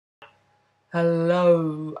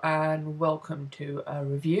Hello and welcome to a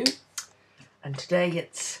review, and today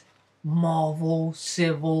it's Marvel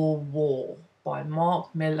Civil War by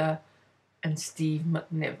Mark Millar and Steve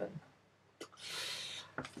McNiven.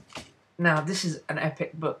 Now this is an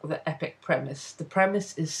epic book with an epic premise. The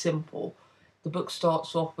premise is simple. The book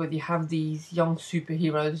starts off with you have these young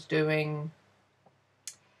superheroes doing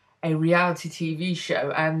a reality TV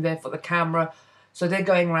show, and they're for the camera, so they're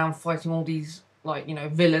going around fighting all these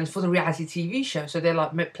villains for the reality TV show. So they're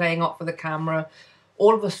like playing up for the camera.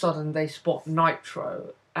 All of a sudden they spot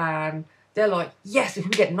Nitro, and they're like, yes, if we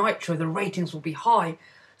get Nitro the ratings will be high.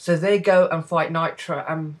 So they go and fight Nitro,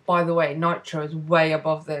 and by the way, Nitro is way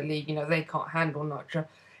above their league. They can't handle Nitro.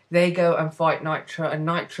 They go and fight Nitro, and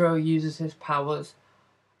Nitro uses his powers,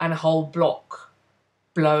 and a whole block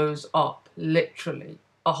blows up. Literally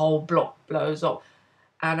a whole block blows up,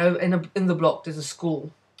 and in the block there's a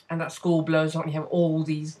school, and that school blows up, and you have all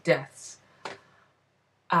these deaths.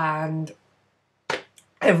 And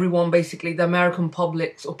everyone, basically, the American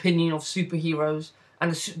public's opinion of superheroes,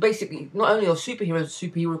 and basically not only of superheroes, the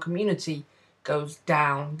superhero community goes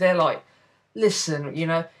down. They're like, listen,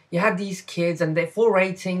 you had these kids, and they're for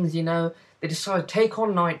ratings, they decided to take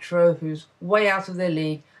on Nitro, who's way out of their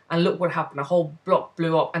league, and look what happened. A whole block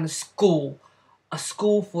blew up, and a school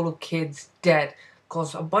full of kids dead,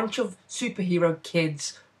 because a bunch of superhero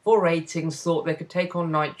kids for ratings thought they could take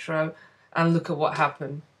on Nitro, and look at what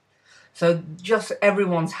happened. So just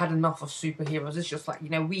everyone's had enough of superheroes. It's just like,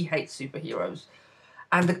 we hate superheroes.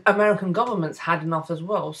 And the American government's had enough as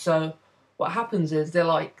well. So what happens is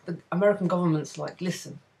the American government's like,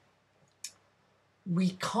 listen,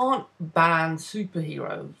 we can't ban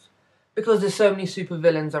superheroes because there's so many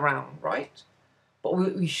supervillains around, right? But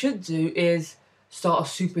what we should do is start a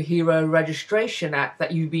superhero registration act,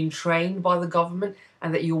 that you've been trained by the government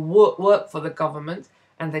and that you work for the government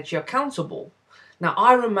and that you're accountable. Now,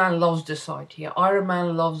 Iron Man loves this idea. Iron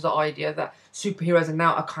Man loves the idea that superheroes are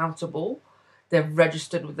now accountable, they're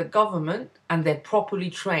registered with the government, and they're properly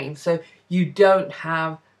trained. So you don't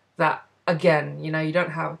have that, again, you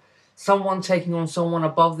don't have someone taking on someone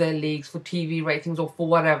above their leagues for TV ratings or for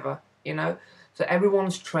whatever, So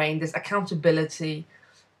everyone's trained, there's accountability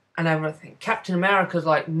and everything. Captain America's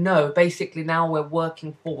like, no, basically now we're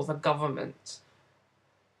working for the government.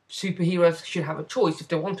 Superheroes should have a choice. If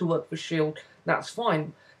they want to work for S.H.I.E.L.D., that's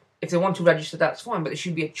fine. If they want to register, that's fine, but there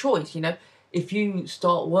should be a choice, If you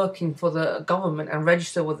start working for the government and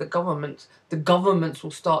register with the governments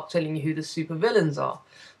will start telling you who the supervillains are.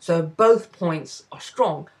 So both points are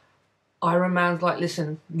strong. Iron Man's like,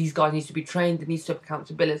 listen, these guys need to be trained, there needs to have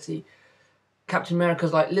accountability. Captain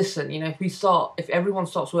America's like, listen, if everyone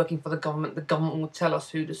starts working for the government will tell us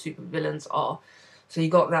who the supervillains are. So you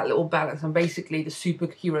got that little balance, and basically the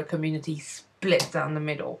superhero community split down the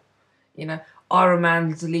middle. Iron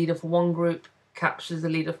Man's the leader for one group, Caps is the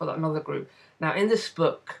leader for another group. Now, in this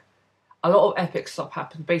book, a lot of epic stuff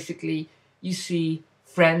happens. Basically, you see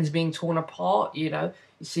friends being torn apart, You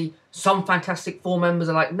see some Fantastic Four members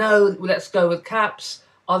are like, no, let's go with Caps.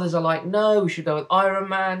 Others are like, no, we should go with Iron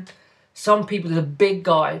Man. Some people, there's a big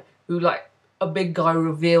guy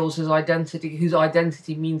reveals his identity, whose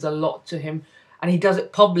identity means a lot to him. And he does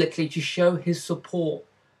it publicly to show his support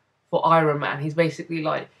for Iron Man. He's basically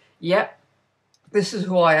like, yep, this is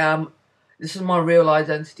who I am. This is my real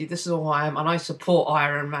identity. This is who I am. And I support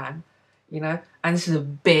Iron Man, And this is a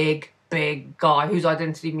big, big guy whose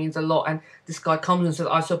identity means a lot. And this guy comes and says,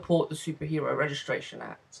 I support the Superhero Registration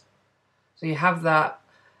Act. So you have that.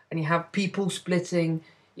 And you have people splitting.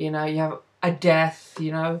 You have a death,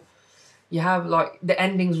 You have, the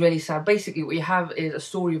ending's really sad. Basically, what you have is a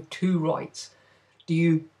story of two rights. Do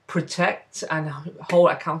you protect and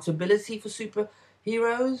hold accountability for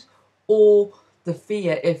superheroes? Or the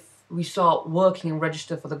fear, if we start working and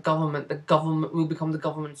register for the government will become the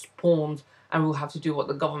government's pawns, and we'll have to do what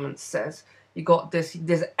the government says. You got there's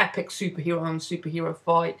an epic superhero and superhero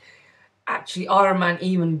fight. Actually, Iron Man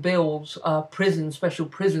even builds a special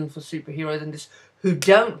prison for superheroes and who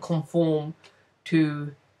don't conform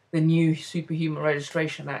to the new Superhuman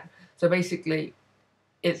Registration Act. So basically,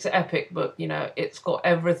 it's an epic book, It's got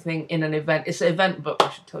everything in an event. It's an event book,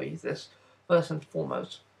 I should tell you this, first and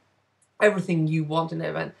foremost. Everything you want in an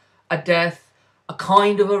event. A death, a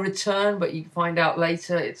kind of a return, but you find out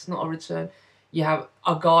later it's not a return. You have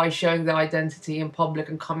a guy showing their identity in public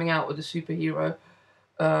and coming out with the Superhero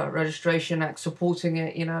Registration Act, supporting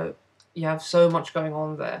it, You have so much going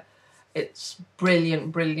on there. It's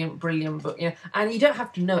brilliant, brilliant, brilliant book, And you don't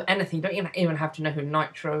have to know anything. You don't even have to know who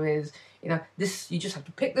Nitro is. You just have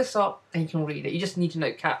to pick this up and you can read it. You just need to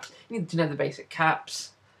know Caps. You need to know the basic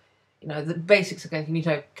Caps. You know, the basics again, you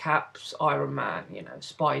know, Caps, Iron Man, you know,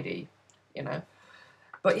 Spidey, you know.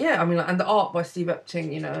 But yeah, I mean, and the art by Steve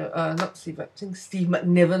Epting, you know, not Steve Epting, Steve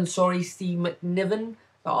McNiven, sorry, Steve McNiven.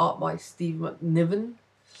 The art by Steve McNiven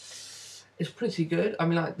is pretty good. I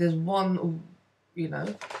mean, like, there's one, you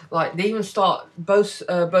know, like, they even start, both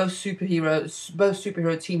superhero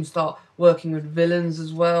teams start working with villains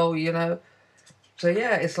as well, you know. So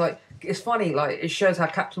yeah, it's like, it's funny, like, it shows how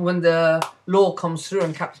when the law comes through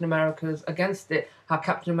and Captain America's against it, how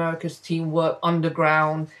Captain America's team work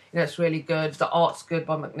underground. You know, it's really good. The art's good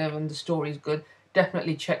by McNiven. The story's good.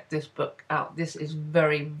 Definitely check this book out. This is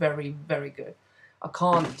very, very, very good. I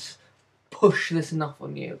can't push this enough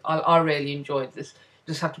on you. I really enjoyed this.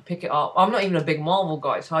 Just have to pick it up. I'm not even a big Marvel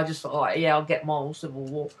guy, so I just thought, like, yeah, I'll get Marvel Civil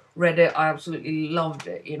War. Read it. I absolutely loved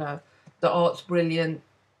it, you know. The art's brilliant.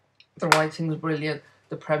 The writing's brilliant.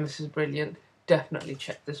 The premise is brilliant. Definitely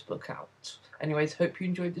check this book out. Anyways, hope you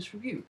enjoyed this review.